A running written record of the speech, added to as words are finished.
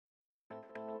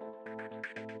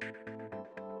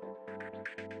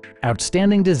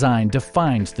Outstanding design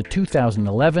defines the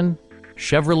 2011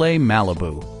 Chevrolet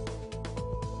Malibu.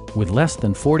 With less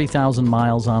than 40,000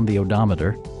 miles on the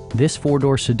odometer, this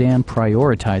four-door sedan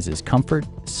prioritizes comfort,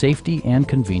 safety, and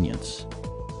convenience.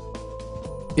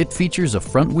 It features a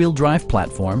front-wheel drive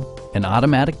platform, an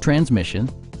automatic transmission,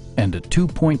 and a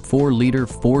 2.4-liter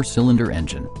four-cylinder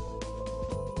engine.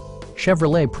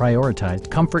 Chevrolet prioritized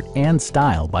comfort and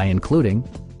style by including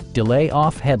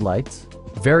delay-off headlights,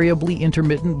 variably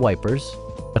intermittent wipers,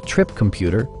 a trip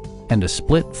computer, and a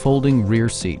split folding rear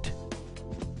seat.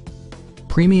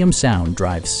 Premium sound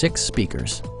drives 6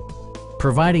 speakers,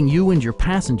 providing you and your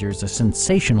passengers a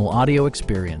sensational audio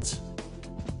experience.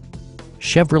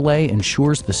 Chevrolet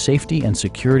ensures the safety and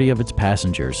security of its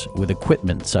passengers with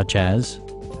equipment such as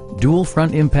dual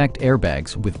front impact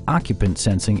airbags with occupant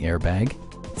sensing airbag,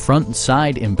 front and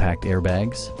side impact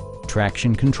airbags,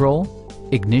 traction control,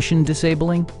 ignition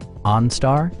disabling,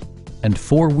 OnStar, and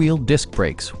 4-wheel disc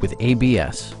brakes with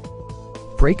ABS.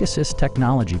 Brake Assist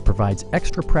technology provides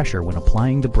extra pressure when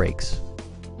applying the brakes.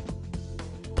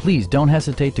 Please don't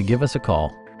hesitate to give us a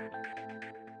call.